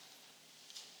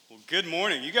Well, good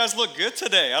morning. You guys look good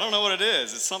today. I don't know what it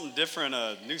is. It's something different,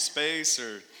 a new space,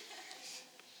 or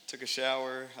took a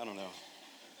shower. I don't know.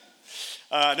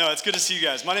 No, it's good to see you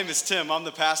guys. My name is Tim. I'm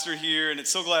the pastor here, and it's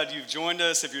so glad you've joined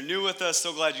us. If you're new with us,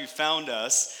 so glad you found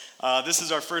us. This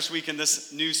is our first week in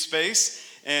this new space,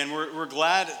 and we're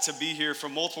glad to be here for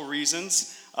multiple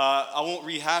reasons. I won't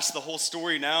rehash the whole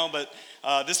story now, but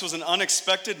this was an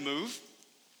unexpected move,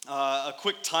 a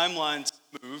quick timeline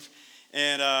move.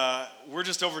 And we're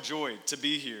just overjoyed to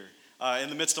be here in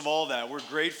the midst of all that. We're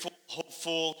grateful,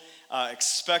 hopeful,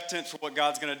 expectant for what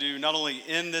God's going to do, not only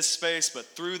in this space, but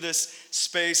through this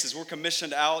space as we're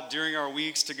commissioned out during our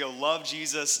weeks to go love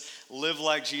Jesus, live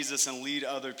like Jesus, and lead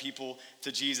other people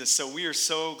to Jesus. So we are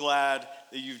so glad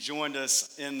that you've joined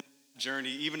us in the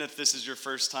journey, even if this is your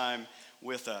first time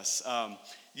with us.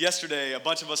 Yesterday, a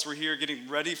bunch of us were here getting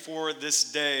ready for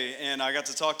this day, and I got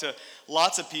to talk to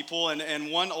lots of people, and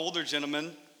one older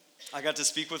gentleman I got to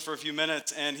speak with for a few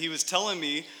minutes, and he was telling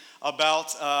me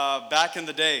about back in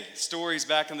the day, stories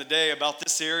back in the day about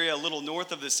this area, a little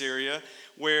north of this area,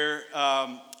 where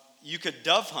you could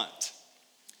dove hunt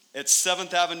at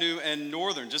 7th Avenue and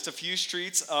Northern, just a few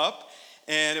streets up,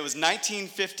 and it was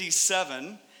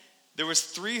 1957. There was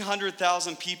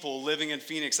 300,000 people living in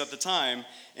Phoenix at the time,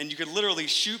 and you could literally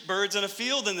shoot birds in a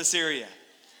field in this area.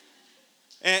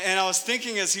 And I was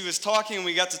thinking as he was talking, and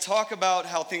we got to talk about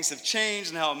how things have changed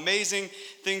and how amazing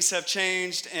things have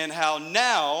changed, and how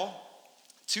now,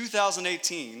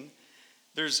 2018,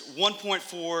 there's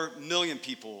 1.4 million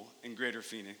people in Greater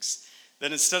Phoenix,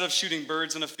 that instead of shooting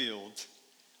birds in a field,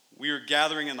 we are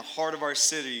gathering in the heart of our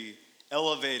city,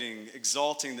 elevating,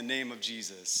 exalting the name of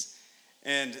Jesus.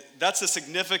 And that's a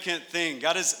significant thing.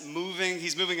 God is moving.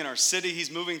 He's moving in our city. He's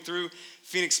moving through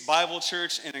Phoenix Bible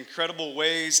Church in incredible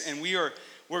ways. And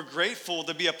we're grateful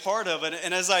to be a part of it.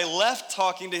 And as I left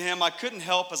talking to him, I couldn't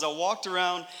help, as I walked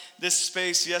around this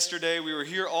space yesterday, we were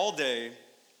here all day.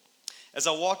 As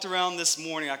I walked around this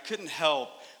morning, I couldn't help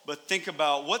but think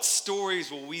about what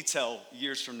stories will we tell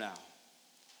years from now?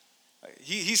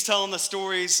 He's telling the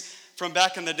stories from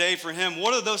back in the day for him.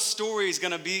 What are those stories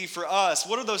going to be for us?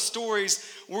 What are those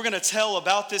stories we're going to tell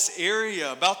about this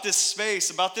area, about this space,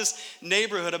 about this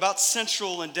neighborhood, about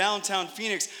Central and downtown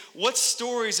Phoenix? What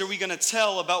stories are we going to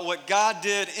tell about what God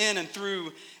did in and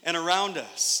through and around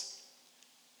us?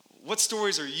 What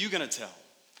stories are you going to tell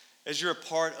as you're a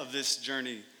part of this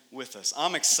journey with us?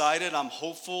 I'm excited. I'm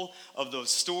hopeful of those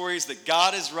stories that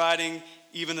God is writing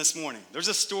even this morning. There's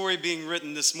a story being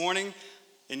written this morning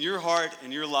in your heart,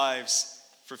 in your lives,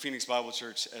 for Phoenix Bible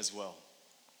Church as well.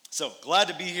 So, glad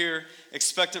to be here,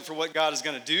 expectant for what God is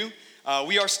going to do.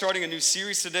 We are starting a new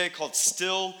series today called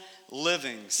Still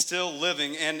Living,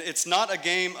 and it's not a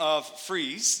game of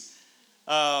freeze.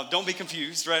 Don't be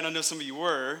confused, right? I know some of you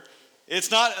were. It's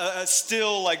not a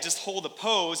still, like just hold a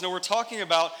pose. No, we're talking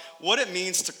about what it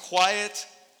means to quiet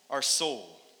our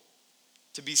soul,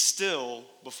 to be still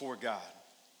before God.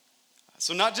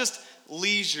 So not just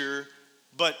leisure,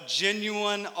 but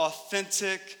genuine,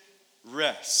 authentic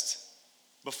rest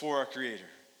before our Creator.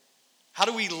 How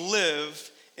do we live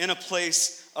in a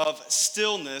place of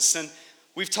stillness? And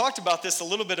we've talked about this a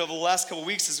little bit over the last couple of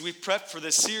weeks as we've prepped for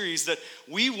this series, that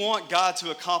we want God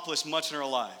to accomplish much in our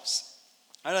lives.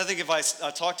 And I think if I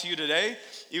talk to you today,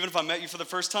 even if I met you for the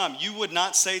first time, you would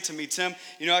not say to me, Tim,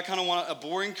 I kind of want a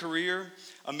boring career,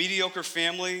 a mediocre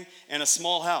family, and a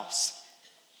small house.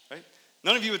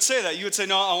 None of you would say that. You would say,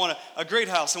 no, I want a great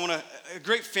house. I want a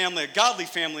great family, a godly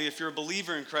family if you're a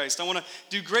believer in Christ. I want to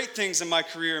do great things in my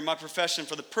career, in my profession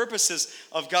for the purposes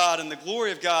of God and the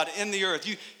glory of God in the earth.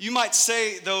 You might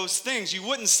say those things. You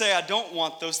wouldn't say, I don't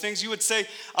want those things. You would say,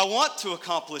 I want to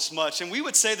accomplish much. And we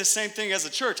would say the same thing as a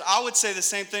church. I would say the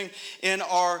same thing in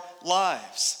our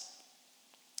lives.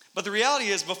 But the reality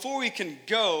is, before we can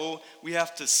go, we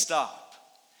have to stop.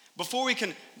 Before we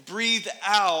can breathe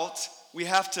out, we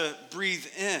have to breathe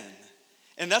in.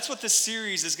 And that's what this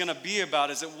series is going to be about,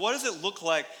 is that what does it look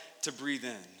like to breathe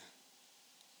in?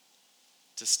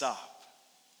 To stop,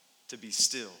 to be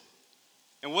still.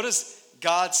 And what does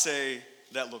God say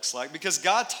that looks like? Because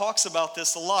God talks about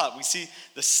this a lot. We see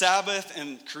the Sabbath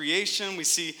and creation. We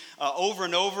see over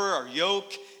and over our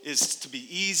yoke is to be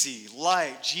easy,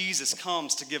 light. Jesus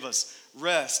comes to give us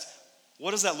rest.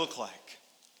 What does that look like?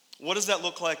 What does that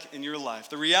look like in your life?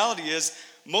 The reality is,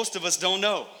 most of us don't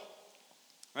know,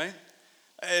 right?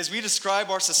 As we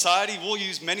describe our society, we'll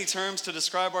use many terms to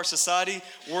describe our society.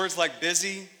 Words like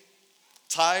busy,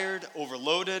 tired,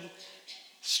 overloaded,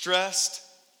 stressed,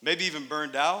 maybe even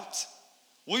burned out.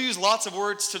 We'll use lots of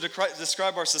words to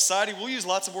describe our society. We'll use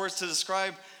lots of words to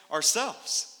describe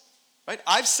ourselves. right?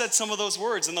 I've said some of those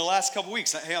words in the last couple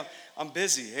weeks. Hey, I'm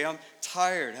busy. Hey, I'm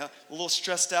tired. I'm a little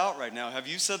stressed out right now. Have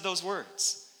you said those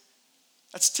words?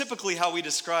 That's typically how we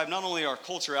describe not only our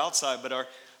culture outside, but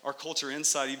our culture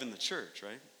inside, even the church,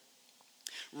 right?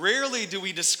 Rarely do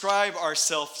we describe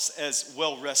ourselves as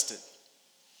well-rested.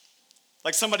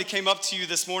 Like somebody came up to you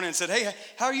this morning and said, hey,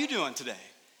 how are you doing today?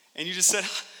 And you just said,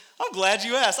 I'm glad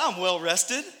you asked. I'm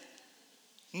well-rested,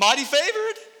 mighty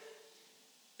favored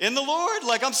in the Lord.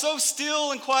 Like I'm so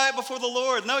still and quiet before the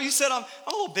Lord. No, you said I'm a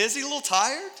little busy, a little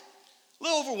tired, a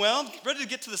little overwhelmed, ready to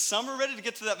get to the summer, ready to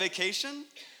get to that vacation.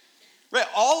 Right,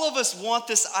 all of us want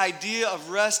this idea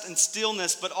of rest and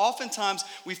stillness, but oftentimes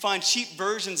we find cheap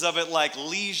versions of it like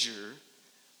leisure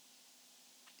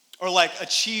or like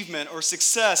achievement or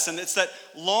success, and it's that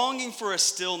longing for a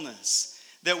stillness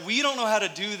that we don't know how to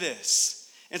do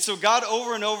this. And so God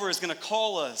over and over is going to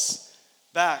call us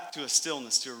back to a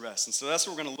stillness, to a rest. And so that's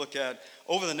what we're going to look at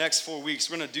over the next 4 weeks.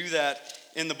 We're going to do that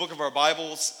in the book of our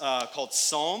Bibles called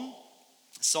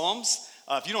Psalms.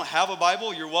 If you don't have a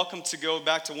Bible, you're welcome to go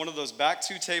back to one of those back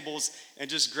two tables and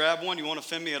just grab one. You won't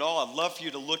offend me at all. I'd love for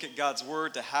you to look at God's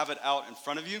Word, to have it out in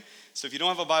front of you. So if you don't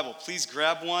have a Bible, please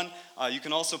grab one. You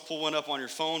can also pull one up on your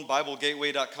phone.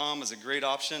 BibleGateway.com is a great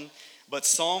option. But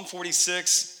Psalm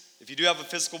 46, if you do have a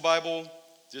physical Bible,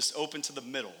 just open to the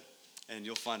middle, and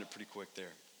you'll find it pretty quick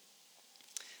there.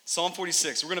 Psalm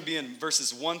 46, we're going to be in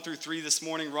verses 1 through 3 this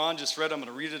morning. Ron just read, I'm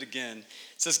going to read it again. It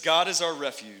says, God is our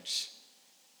refuge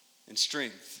and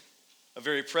strength, a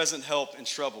very present help in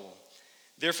trouble.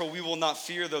 Therefore we will not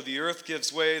fear, though the earth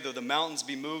gives way, though the mountains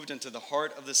be moved into the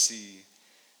heart of the sea,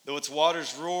 though its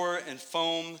waters roar and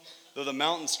foam, though the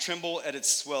mountains tremble at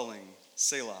its swelling.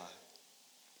 Selah.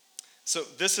 So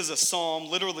this is a psalm.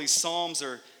 Literally, psalms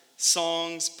are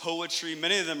songs, poetry.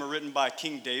 Many of them are written by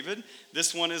King David.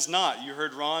 This one is not. You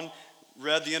heard Ron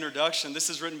read the introduction. This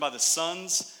is written by the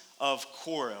sons of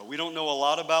Korah. We don't know a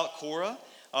lot about Korah.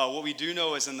 What we do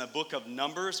know is in the book of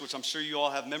Numbers, which I'm sure you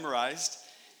all have memorized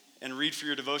and read for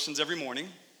your devotions every morning.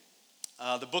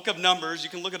 The book of Numbers, you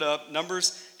can look it up.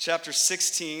 Numbers chapter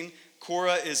 16,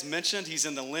 Korah is mentioned. He's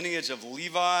in the lineage of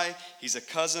Levi. He's a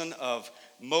cousin of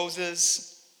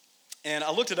Moses. And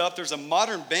I looked it up. There's a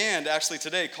modern band actually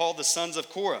today called the Sons of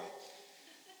Korah.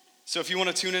 So if you want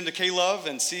to tune into K-Love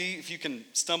and see if you can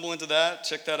stumble into that,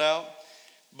 check that out.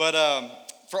 But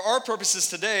for our purposes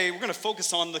today, we're going to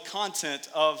focus on the content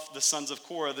of the Sons of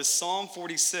Korah, this Psalm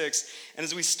 46. And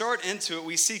as we start into it,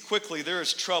 we see quickly there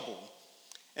is trouble.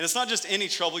 And it's not just any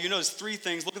trouble. You notice three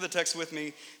things. Look at the text with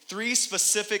me. Three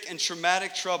specific and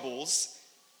traumatic troubles.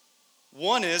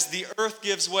 One is the earth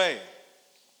gives way.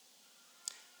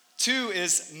 Two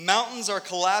is mountains are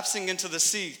collapsing into the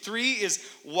sea. Three is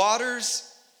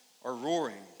waters are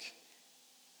roaring.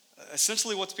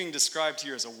 Essentially what's being described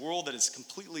here is a world that is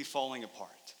completely falling apart.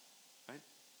 Right?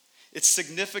 It's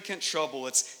significant trouble.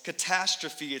 It's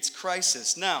catastrophe. It's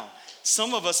crisis. Now,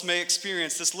 some of us may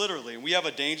experience this literally. We have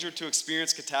a danger to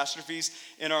experience catastrophes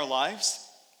in our lives.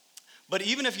 But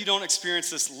even if you don't experience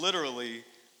this literally,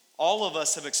 all of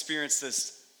us have experienced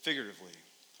this figuratively.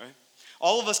 Right?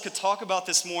 All of us could talk about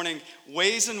this morning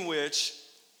ways in which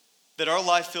that our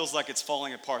life feels like it's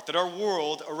falling apart, that our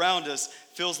world around us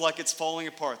feels like it's falling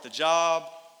apart. The job,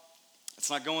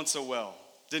 it's not going so well.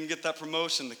 Didn't get that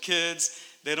promotion. The kids,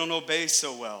 they don't obey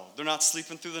so well. They're not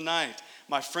sleeping through the night.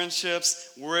 My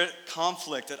friendships, we're at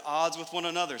conflict, at odds with one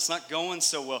another. It's not going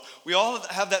so well. We all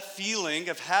have that feeling,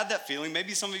 have had that feeling.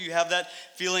 Maybe some of you have that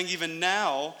feeling even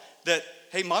now that,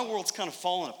 hey, my world's kind of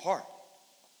falling apart.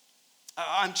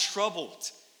 I'm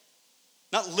troubled.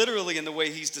 Not literally in the way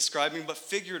he's describing, but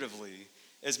figuratively,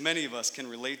 as many of us can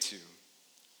relate to.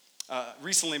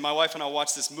 Recently, my wife and I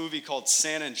watched this movie called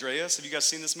San Andreas. Have you guys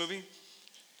seen this movie?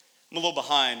 I'm a little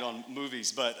behind on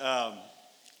movies, but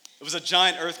it was a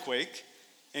giant earthquake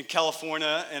in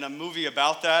California and a movie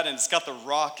about that, and it's got The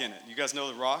Rock in it. You guys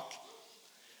know The Rock?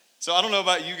 So I don't know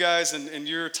about you guys and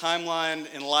your timeline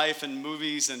in life and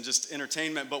movies and just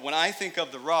entertainment, but when I think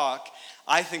of The Rock,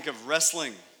 I think of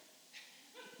wrestling.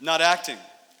 Not acting.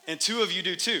 And two of you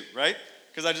do too, right?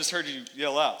 Because I just heard you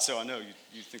yell out, so I know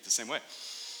you think the same way.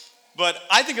 But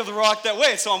I think of The Rock that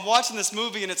way. So I'm watching this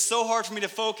movie, and it's so hard for me to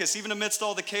focus. Even amidst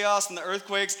all the chaos and the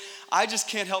earthquakes, I just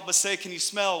can't help but say, can you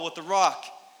smell what The Rock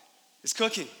is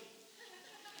cooking?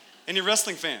 Any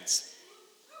wrestling fans?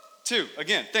 Two.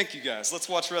 Again, thank you guys. Let's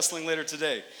watch wrestling later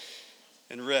today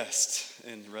and rest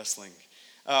in wrestling.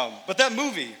 But that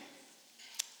movie,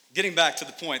 getting back to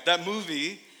the point, that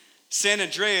movie, San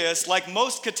Andreas, like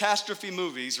most catastrophe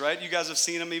movies, right? You guys have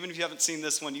seen them. Even if you haven't seen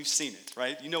this one, you've seen it,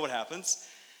 right? You know what happens.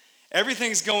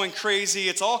 Everything's going crazy.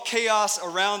 It's all chaos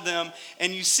around them.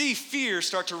 And you see fear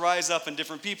start to rise up in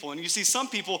different people. And you see some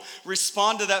people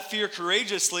respond to that fear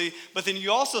courageously, but then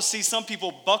you also see some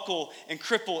people buckle and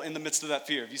cripple in the midst of that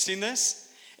fear. Have you seen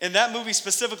this? In that movie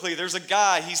specifically, there's a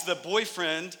guy, he's the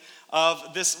boyfriend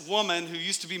of this woman who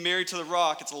used to be married to The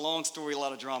Rock. It's a long story, a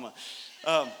lot of drama.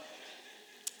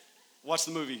 Watch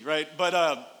the movie, right?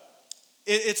 But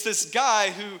it's this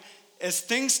guy who, as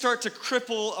things start to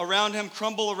crumble around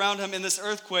him in this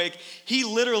earthquake, he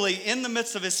literally, in the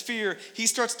midst of his fear, he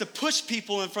starts to push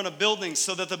people in front of buildings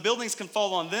so that the buildings can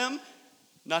fall on them,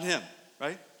 not him,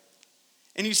 right?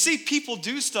 And you see people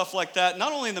do stuff like that,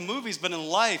 not only in the movies, but in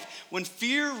life. When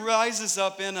fear rises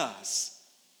up in us,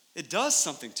 it does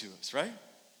something to us, right?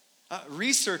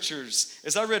 Researchers,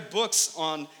 as I read books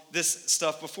on this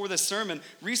stuff before this sermon,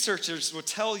 researchers will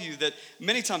tell you that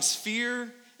many times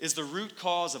fear is the root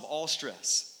cause of all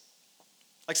stress.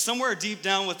 Like somewhere deep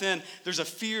down within, there's a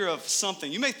fear of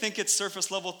something. You may think it's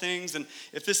surface level things, and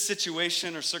if this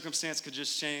situation or circumstance could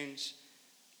just change,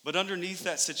 but underneath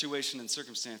that situation and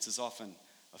circumstance is often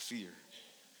a fear.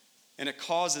 And it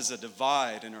causes a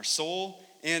divide in our soul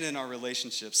and in our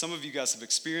relationships. Some of you guys have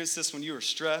experienced this when you are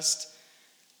stressed,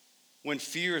 when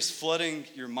fear is flooding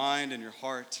your mind and your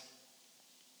heart.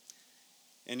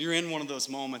 And you're in one of those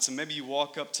moments, and maybe you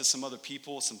walk up to some other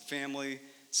people, some family,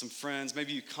 some friends.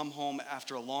 Maybe you come home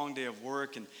after a long day of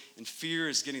work, and fear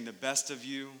is getting the best of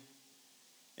you.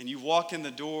 And you walk in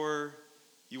the door,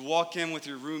 you walk in with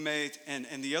your roommate, and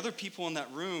the other people in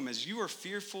that room, as you are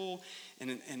fearful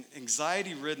and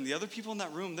anxiety-ridden, the other people in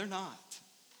that room, they're not.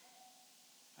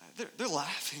 They're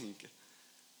laughing.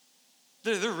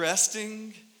 They're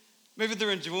resting. Maybe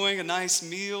they're enjoying a nice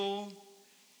meal.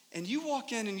 And you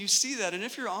walk in and you see that, and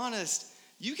if you're honest,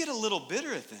 you get a little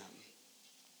bitter at them.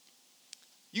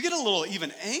 You get a little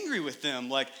even angry with them,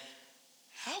 like,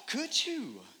 how could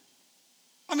you?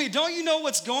 I mean, don't you know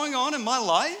what's going on in my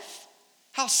life?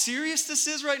 How serious this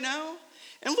is right now?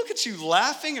 And look at you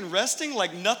laughing and resting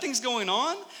like nothing's going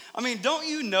on. I mean, don't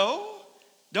you know?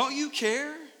 Don't you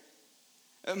care?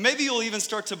 Maybe you'll even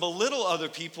start to belittle other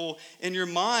people in your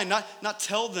mind, not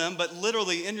tell them, but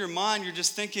literally in your mind, you're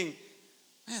just thinking,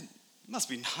 man, it must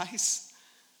be nice.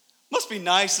 Must be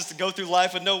nice just to go through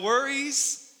life with no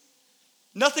worries.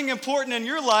 Nothing important in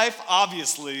your life,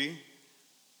 obviously.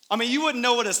 I mean, you wouldn't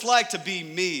know what it's like to be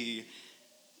me.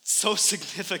 So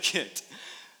significant.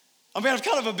 I mean, it's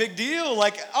kind of a big deal.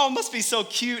 Like, oh, it must be so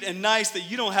cute and nice that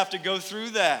you don't have to go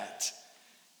through that.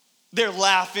 They're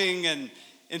laughing and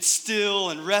still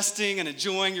and resting and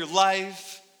enjoying your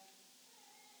life.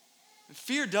 And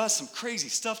fear does some crazy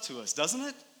stuff to us, doesn't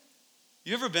it?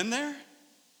 You ever been there?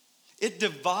 It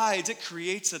divides, it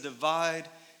creates a divide,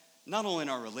 not only in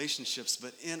our relationships,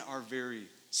 but in our very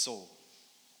soul.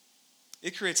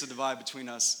 It creates a divide between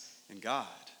us and God,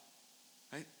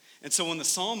 right? And so when the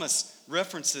psalmist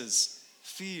references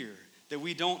fear, that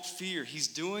we don't fear, he's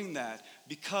doing that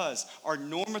because our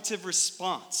normative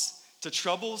response to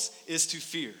troubles is to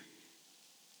fear.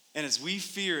 And as we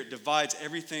fear, it divides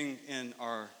everything in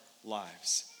our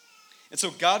lives. And so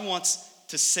God wants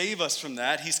to save us from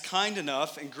that. He's kind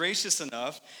enough and gracious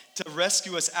enough to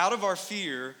rescue us out of our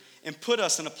fear and put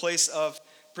us in a place of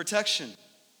protection.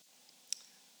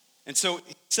 And so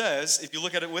he says, if you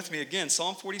look at it with me again,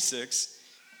 Psalm 46,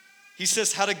 he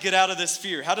says how to get out of this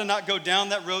fear, how to not go down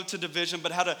that road to division,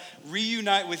 but how to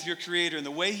reunite with your Creator in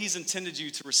the way he's intended you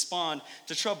to respond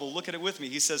to trouble. Look at it with me.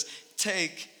 He says,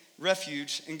 take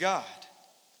refuge in God.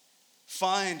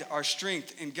 Find our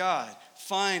strength in God.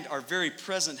 Find our very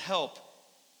present help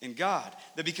in God.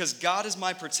 That because God is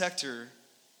my protector,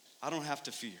 I don't have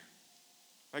to fear.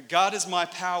 Right? God is my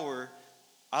power,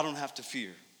 I don't have to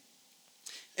fear.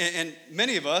 And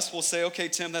many of us will say, okay,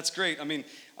 Tim, that's great. I mean,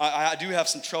 I do have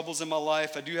some troubles in my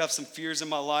life. I do have some fears in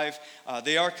my life.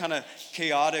 They are kind of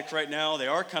chaotic right now. They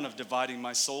are kind of dividing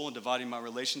my soul and dividing my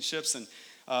relationships. And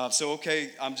so,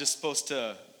 okay, I'm just supposed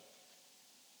to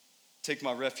take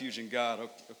my refuge in God.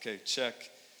 Okay, check.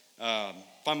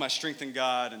 Find my strength in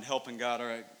God and help in God. All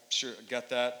right, sure, I got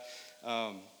that.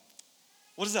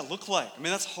 What does that look like? I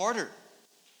mean, that's harder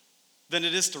than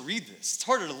it is to read this. It's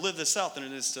harder to live this out than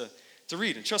it is to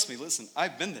read. And trust me, listen,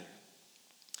 I've been there.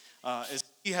 As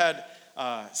we had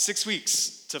 6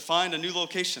 weeks to find a new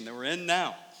location that we're in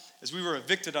now, as we were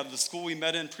evicted out of the school we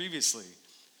met in previously,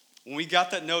 when we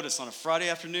got that notice on a Friday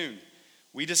afternoon,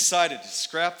 we decided to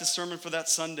scrap the sermon for that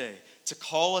Sunday, to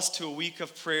call us to a week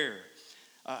of prayer,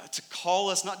 to call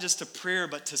us not just to prayer,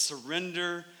 but to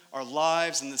surrender our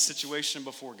lives and the situation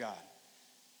before God.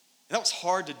 And that was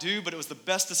hard to do, but it was the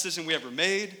best decision we ever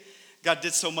made. God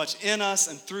did so much in us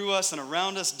and through us and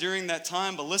around us during that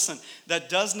time. But listen, that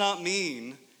does not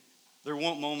mean there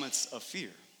won't moments of fear.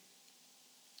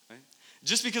 Right?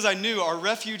 Just because I knew our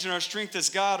refuge and our strength is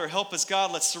God, our help is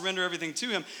God, let's surrender everything to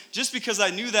him. Just because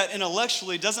I knew that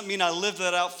intellectually doesn't mean I lived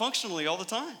that out functionally all the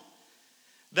time.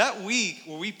 That week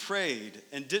where we prayed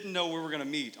and didn't know where we were going to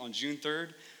meet on June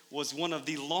 3rd was one of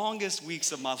the longest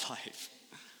weeks of my life.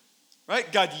 Right?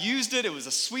 God used it. It was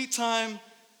a sweet time,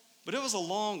 but it was a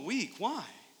long week. Why?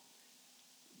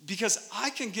 Because I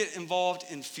can get involved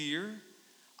in fear.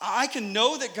 I can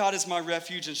know that God is my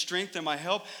refuge and strength and my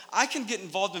help. I can get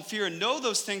involved in fear and know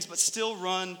those things, but still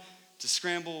run to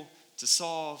scramble, to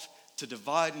solve, to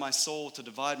divide my soul, to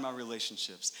divide my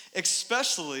relationships.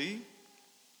 Especially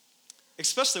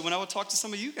when I would talk to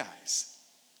some of you guys.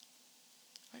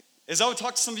 Right? As I would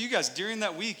talk to some of you guys during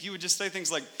that week, you would just say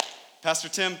things like, Pastor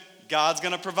Tim, God's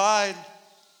going to provide.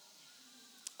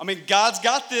 I mean, God's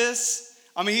got this.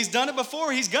 I mean, he's done it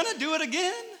before. He's going to do it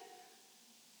again.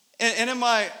 And in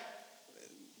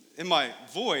my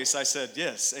voice, I said,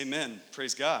 yes, amen,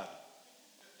 praise God.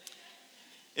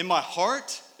 In my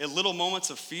heart, at little moments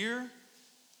of fear,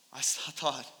 I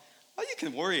thought, well, you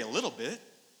can worry a little bit.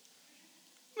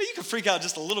 I mean, you can freak out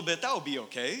just a little bit. That would be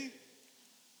okay.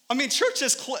 I mean,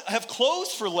 churches have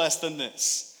closed for less than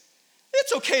this.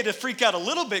 It's okay to freak out a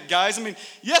little bit, guys. I mean,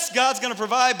 yes, God's going to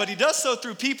provide, but he does so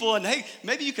through people. And hey,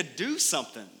 maybe you could do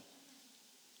something.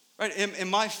 Right? In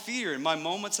my fear, in my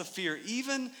moments of fear,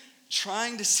 even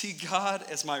trying to see God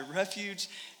as my refuge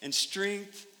and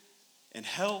strength and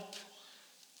help,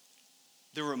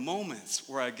 there were moments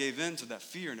where I gave in to that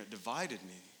fear and it divided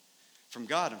me from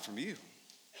God and from you.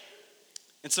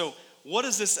 And so, what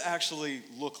does this actually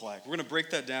look like? We're going to break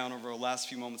that down over our last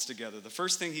few moments together. The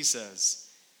first thing he says,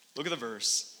 look at the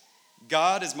verse.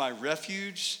 God is my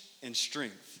refuge and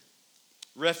strength.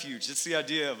 Refuge, it's the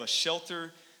idea of a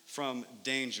shelter from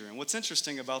danger. And what's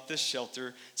interesting about this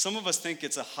shelter, some of us think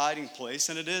it's a hiding place,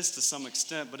 and it is to some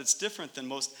extent, but it's different than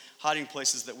most hiding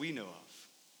places that we know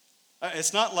of.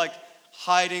 It's not like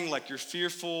hiding like you're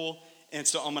fearful, and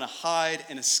so I'm going to hide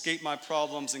and escape my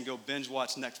problems and go binge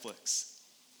watch Netflix.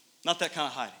 Not that kind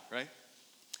of hiding, right?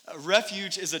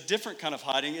 Refuge is a different kind of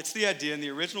hiding. It's the idea in the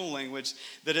original language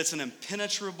that it's an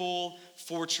impenetrable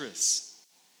fortress.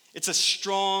 It's a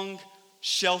strong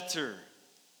shelter.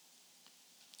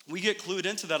 We get clued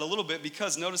into that a little bit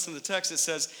because notice in the text it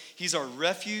says he's our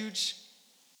refuge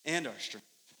and our strength.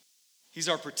 He's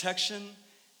our protection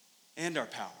and our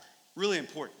power. Really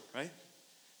important, right?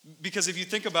 Because if you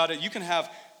think about it, you can have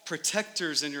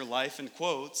protectors in your life, in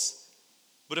quotes,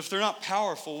 but if they're not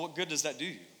powerful, what good does that do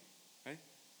you, right?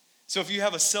 So if you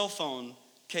have a cell phone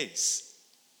case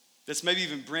that's maybe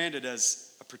even branded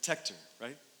as a protector,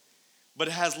 right? But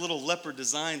it has little leopard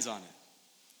designs on it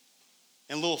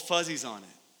and little fuzzies on it,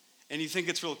 and you think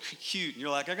it's real cute, and you're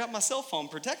like, I got my cell phone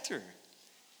protector.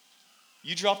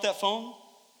 You drop that phone,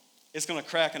 it's going to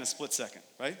crack in a split second,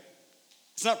 right?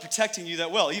 It's not protecting you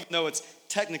that well, even though it's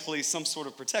technically some sort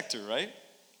of protector, right?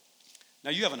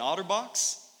 Now you have an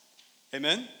OtterBox.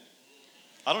 Amen?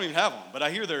 I don't even have one, but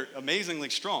I hear they're amazingly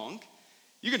strong.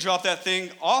 You can drop that thing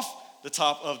off the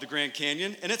top of the Grand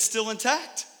Canyon and it's still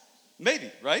intact.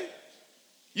 Maybe, right?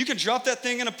 You can drop that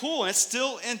thing in a pool and it's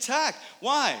still intact.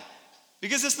 Why?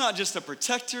 Because it's not just a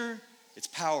protector, it's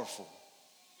powerful.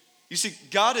 You see,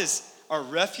 God is our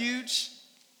refuge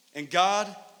and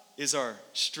God is our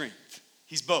strength.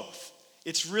 He's both.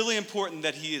 It's really important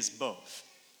that he is both.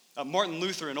 Martin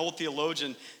Luther, an old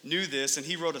theologian, knew this, and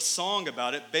he wrote a song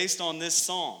about it based on this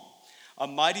psalm. A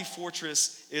mighty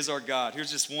fortress is our God.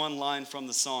 Here's just one line from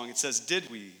the song. It says,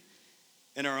 did we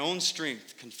in our own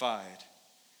strength confide,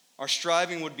 our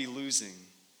striving would be losing.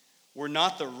 Were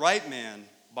not the right man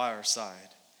by our side,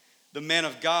 the man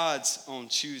of God's own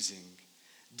choosing.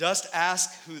 Dost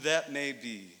ask who that may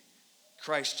be?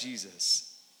 Christ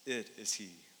Jesus, it is he.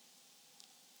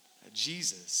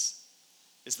 Jesus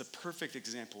is the perfect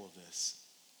example of this.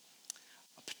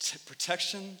 A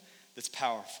protection that's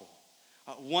powerful.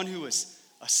 One who is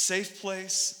a safe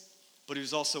place, but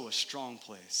who's also a strong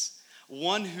place.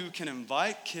 One who can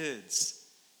invite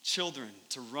children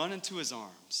to run into his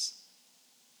arms,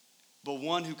 but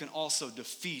one who can also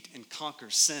defeat and conquer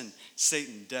sin,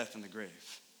 Satan, death, and the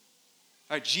grave.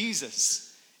 All right,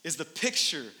 Jesus is the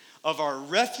picture of our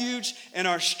refuge and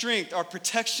our strength, our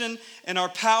protection and our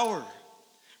power.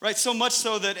 Right, so much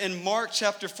so that in Mark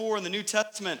chapter 4 in the New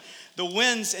Testament, the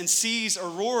winds and seas are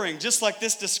roaring, just like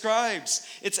this describes.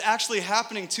 It's actually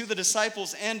happening to the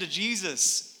disciples and to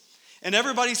Jesus. And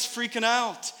everybody's freaking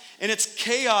out. And it's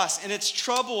chaos and it's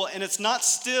trouble and it's not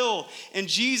still. And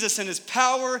Jesus and his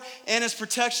power and his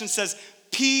protection says,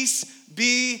 peace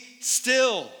be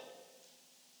still.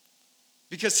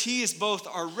 Because he is both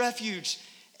our refuge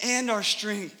and our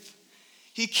strength.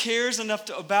 He cares enough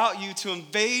about you to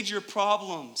invade your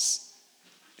problems.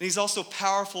 And he's also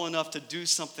powerful enough to do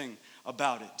something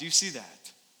about it. Do you see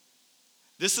that?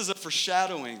 This is a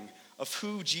foreshadowing of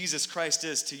who Jesus Christ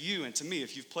is to you and to me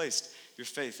if you've placed your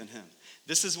faith in him.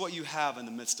 This is what you have in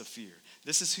the midst of fear.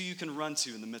 This is who you can run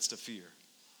to in the midst of fear.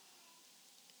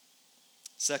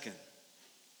 Second,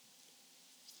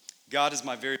 God is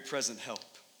my very present help.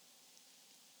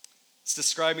 It's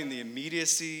describing the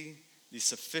immediacy, the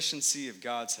sufficiency of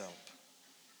God's help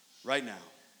right now.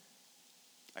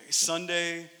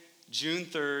 Sunday, June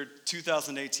 3rd,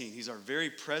 2018. He's our very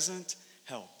present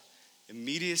help.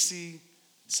 Immediacy,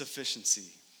 sufficiency.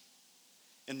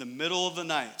 In the middle of the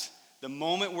night, the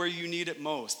moment where you need it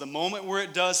most, the moment where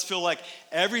it does feel like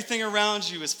everything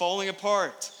around you is falling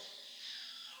apart,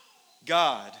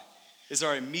 God is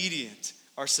our immediate,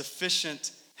 our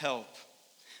sufficient help.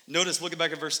 Notice, look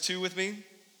back at verse 2 with me.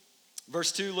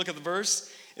 Verse 2, look at the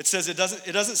verse. It says it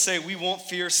doesn't say we won't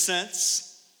fear since.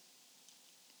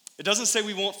 It doesn't say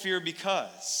we won't fear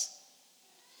because.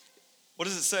 What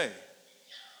does it say?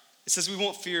 It says we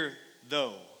won't fear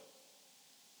though,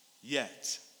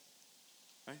 yet.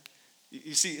 Right?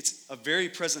 You see, it's a very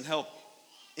present help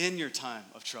in your time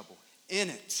of trouble. In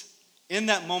it. In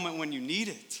that moment when you need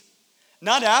it.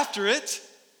 Not after it.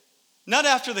 Not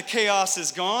after the chaos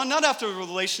is gone. Not after the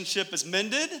relationship is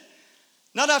mended.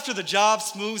 Not after the job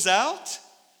smooths out.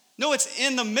 No, it's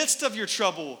in the midst of your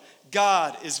trouble.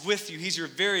 God is with you. He's your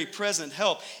very present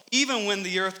help. Even when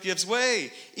the earth gives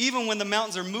way. Even when the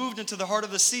mountains are moved into the heart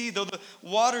of the sea. Though the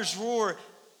waters roar.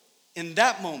 In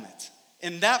that moment,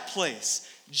 in that place,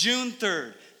 June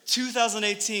 3rd,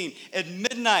 2018, at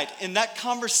midnight, in that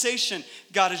conversation,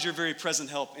 God is your very present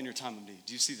help in your time of need.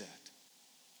 Do you see that?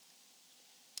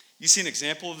 You see an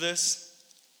example of this?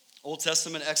 Old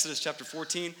Testament, Exodus chapter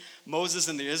 14. Moses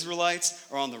and the Israelites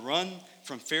are on the run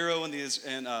from Pharaoh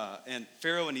and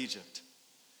Pharaoh in Egypt.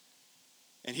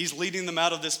 And he's leading them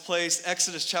out of this place.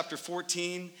 Exodus chapter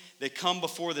 14, they come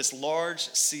before this large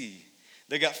sea.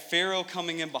 They got Pharaoh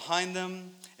coming in behind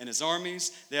them and his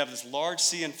armies. They have this large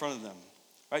sea in front of them.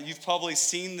 Right? You've probably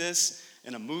seen this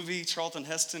in a movie, Charlton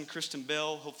Heston, Christian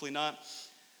Bale, hopefully not.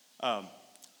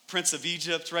 Prince of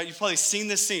Egypt, right? You've probably seen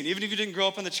this scene. Even if you didn't grow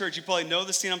up in the church, you probably know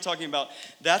the scene I'm talking about.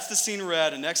 That's the scene we're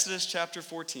at in Exodus chapter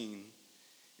 14.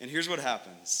 And here's what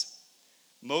happens.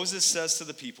 Moses says to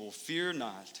the people, "Fear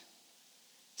not,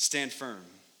 stand firm,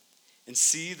 and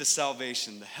see the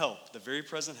salvation, the help, the very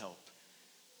present help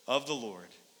of the Lord,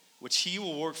 which he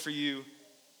will work for you,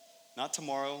 not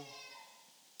tomorrow,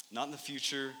 not in the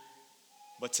future,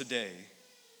 but today."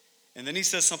 And then he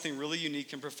says something really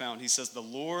unique and profound. He says, "The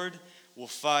Lord will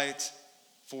fight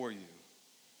for you,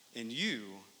 and you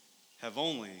have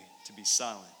only to be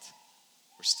silent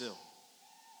or still."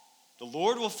 The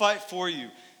Lord will fight for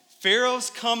you. Pharaoh's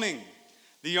coming.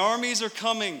 The armies are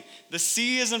coming. The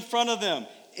sea is in front of them.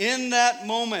 In that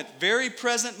moment, very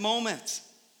present moment,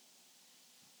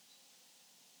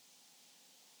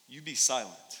 you be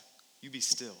silent. You be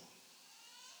still.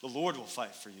 The Lord will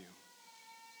fight for you.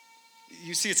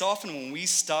 You see, it's often when we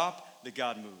stop that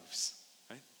God moves.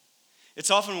 It's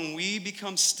often when we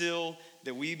become still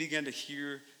that we begin to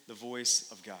hear the voice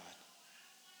of God.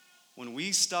 When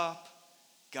we stop,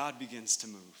 God begins to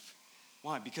move.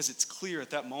 Why? Because it's clear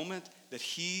at that moment that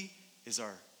he is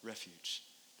our refuge,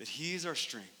 that he is our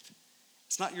strength.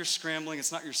 It's not your scrambling,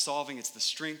 it's not your solving, it's the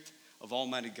strength of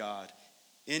Almighty God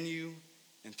in you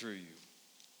and through you.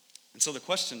 And so the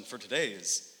question for today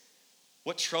is,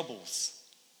 what troubles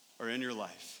are in your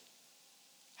life?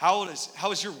 How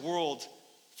is your world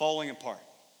falling apart?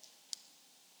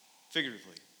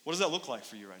 Figuratively. What does that look like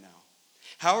for you right now?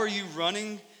 How are you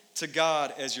running to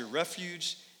God as your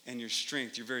refuge and your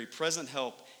strength, your very present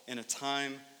help in a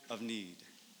time of need?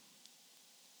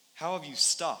 How have you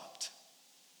stopped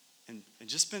and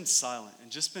just been silent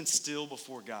and just been still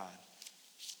before God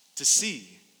to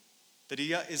see that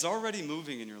he is already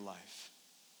moving in your life?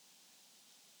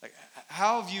 Like,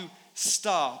 how have you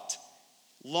stopped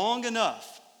long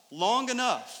enough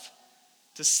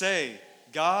to say,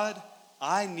 "God,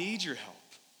 I need your help"?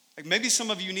 Like, maybe some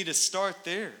of you need to start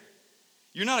there.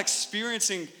 You're not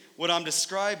experiencing what I'm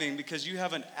describing because you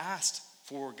haven't asked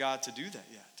for God to do that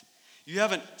yet. You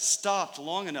haven't stopped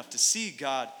long enough to see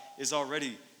God is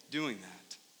already doing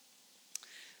that.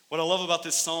 What I love about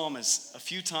this psalm is a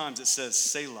few times it says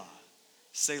Selah,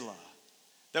 Selah.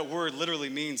 That word literally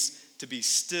means to be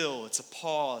still. It's a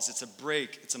pause, it's a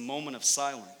break, it's a moment of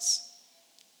silence.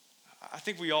 I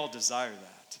think we all desire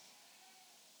that.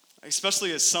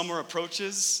 Especially as summer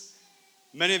approaches.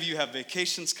 Many of you have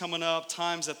vacations coming up,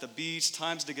 times at the beach,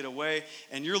 times to get away,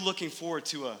 and you're looking forward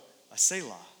to a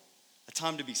Selah, a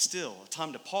time to be still, a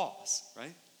time to pause,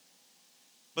 right?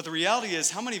 But the reality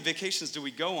is, how many vacations do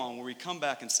we go on where we come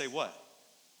back and say what?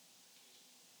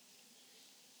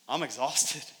 I'm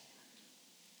exhausted.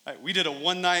 Right, we did a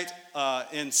one night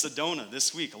in Sedona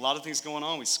this week. A lot of things going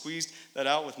on. We squeezed that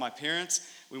out with my parents.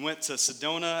 We went to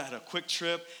Sedona, had a quick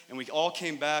trip, and we all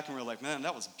came back and we were like, man,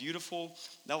 that was beautiful.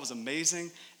 That was amazing.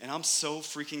 And I'm so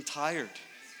freaking tired.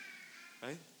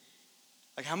 Right?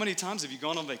 Like, how many times have you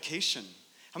gone on vacation?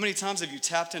 How many times have you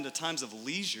tapped into times of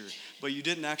leisure, but you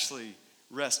didn't actually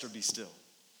rest or be still?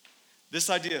 This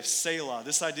idea of Selah,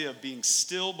 this idea of being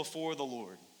still before the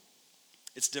Lord,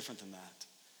 it's different than that.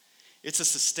 It's a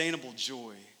sustainable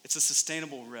joy. It's a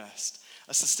sustainable rest,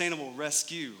 a sustainable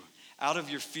rescue out of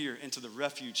your fear into the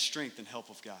refuge, strength, and help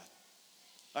of God.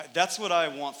 All right, that's what I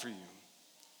want for you.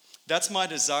 That's my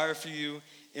desire for you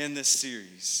in this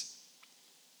series.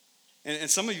 And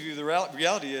some of you, the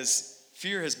reality is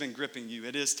fear has been gripping you.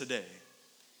 It is today.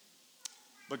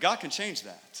 But God can change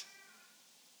that.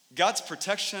 God's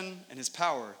protection and his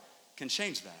power can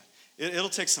change that. It'll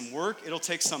take some work. It'll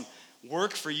take some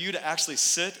work for you to actually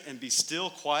sit and be still,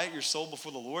 quiet your soul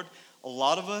before the Lord. A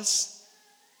lot of us,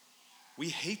 we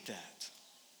hate that.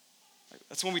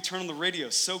 That's when we turn on the radio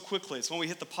so quickly. It's when we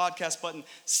hit the podcast button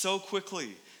so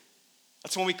quickly.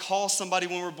 That's when we call somebody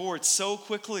when we're bored so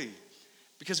quickly,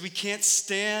 because we can't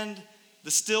stand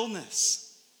the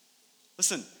stillness.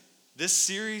 Listen, this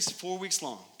series, 4 weeks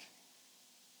long,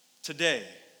 today,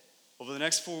 over the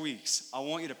next 4 weeks, I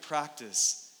want you to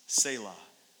practice Selah,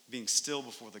 being still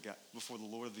before the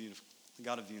Lord of the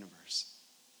God of the universe.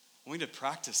 I want you to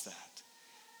practice that.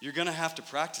 You're going to have to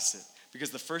practice it, because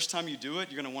the first time you do it,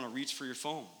 you're going to want to reach for your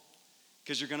phone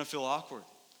because you're going to feel awkward.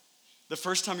 The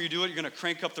first time you do it, you're going to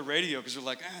crank up the radio because you're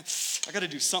like, I got to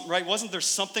do something, right? Wasn't there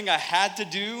something I had to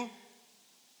do?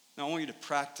 Now I want you to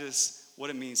practice what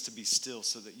it means to be still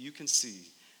so that you can see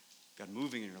God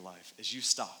moving in your life as you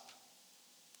stop.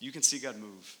 You can see God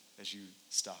move as you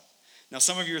stop. Now,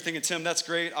 some of you are thinking, Tim, that's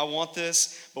great. I want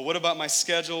this. But what about my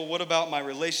schedule? What about my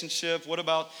relationship? What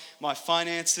about my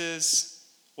finances?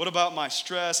 What about my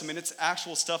stress? I mean, it's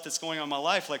actual stuff that's going on in my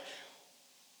life. Like,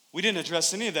 we didn't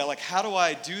address any of that. Like, how do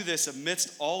I do this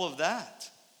amidst all of that?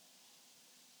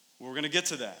 Well, we're going to get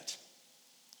to that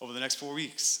over the next 4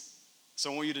 weeks.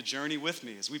 So I want you to journey with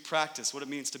me as we practice what it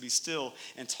means to be still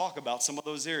and talk about some of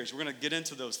those areas. We're going to get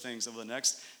into those things over the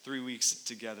next 3 weeks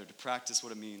together to practice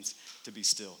what it means to be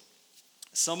still.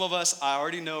 Some of us, I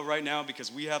already know right now,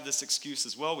 because we have this excuse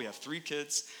as well. We have 3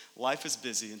 kids. Life is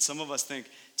busy. And some of us think,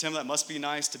 Tim, that must be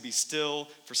nice to be still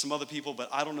for some other people, but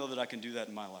I don't know that I can do that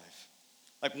in my life.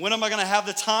 Like, when am I going to have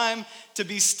the time to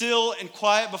be still and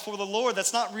quiet before the Lord?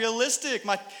 That's not realistic.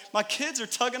 My kids are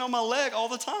tugging on my leg all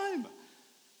the time.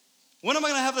 When am I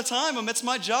going to have the time amidst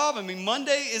my job? I mean,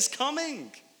 Monday is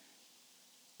coming.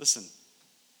 Listen,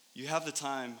 you have the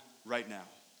time right now.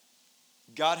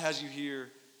 God has you here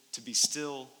to be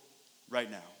still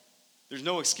right now. There's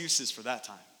no excuses for that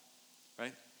time,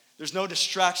 right? There's no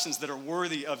distractions that are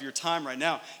worthy of your time right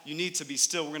now. You need to be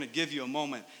still. We're going to give you a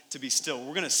moment to be still.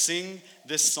 We're going to sing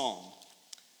this song,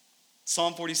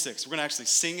 Psalm 46. We're going to actually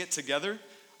sing it together,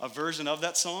 a version of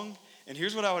that song. And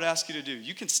here's what I would ask you to do.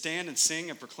 You can stand and sing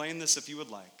and proclaim this if you would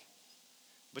like.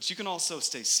 But you can also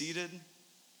stay seated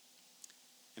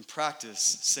and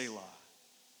practice Selah.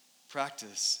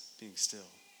 Practice being still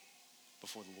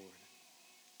before the Lord.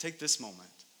 Take this moment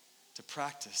to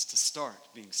practice, to start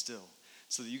being still,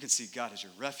 so that you can see God as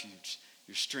your refuge,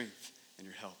 your strength, and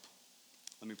your help.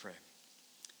 Let me pray.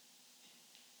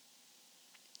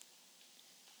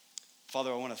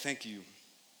 Father, I want to thank you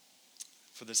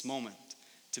for this moment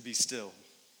to be still.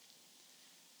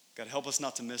 God, help us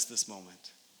not to miss this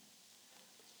moment.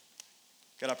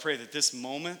 God, I pray that this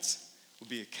moment will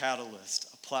be a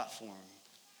catalyst, a platform,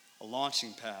 a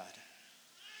launching pad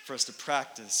for us to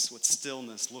practice what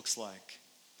stillness looks like,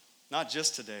 not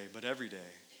just today, but every day,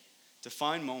 to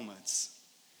find moments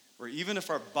where even if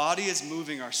our body is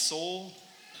moving, our soul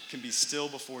can be still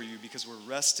before you, because we're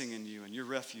resting in you and your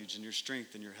refuge and your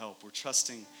strength and your help. We're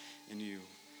trusting in you.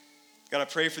 God, I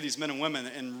pray for these men and women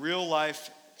in real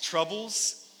life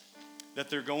troubles that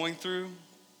they're going through,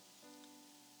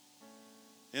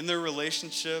 in their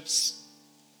relationships,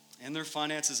 in their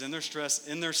finances, in their stress,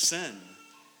 in their sin.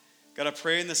 God, I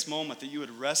pray in this moment that you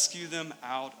would rescue them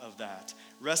out of that.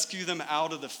 Rescue them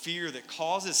out of the fear that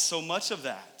causes so much of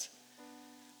that.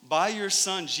 By your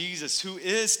Son, Jesus, who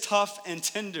is tough and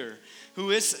tender,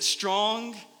 who is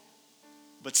strong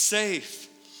but safe.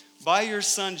 by your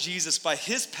Son Jesus, by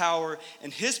his power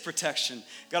and his protection.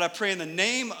 God, I pray in the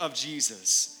name of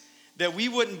Jesus that we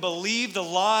wouldn't believe the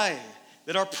lie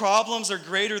that our problems are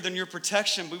greater than your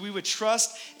protection, but we would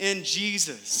trust in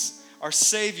Jesus, our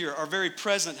Savior, our very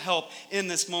present help in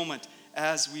this moment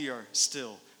as we are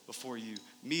still before you.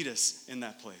 Meet us in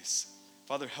that place.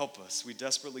 Father, help us. We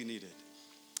desperately need it.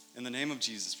 In the name of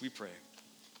Jesus, we pray.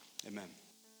 Amen.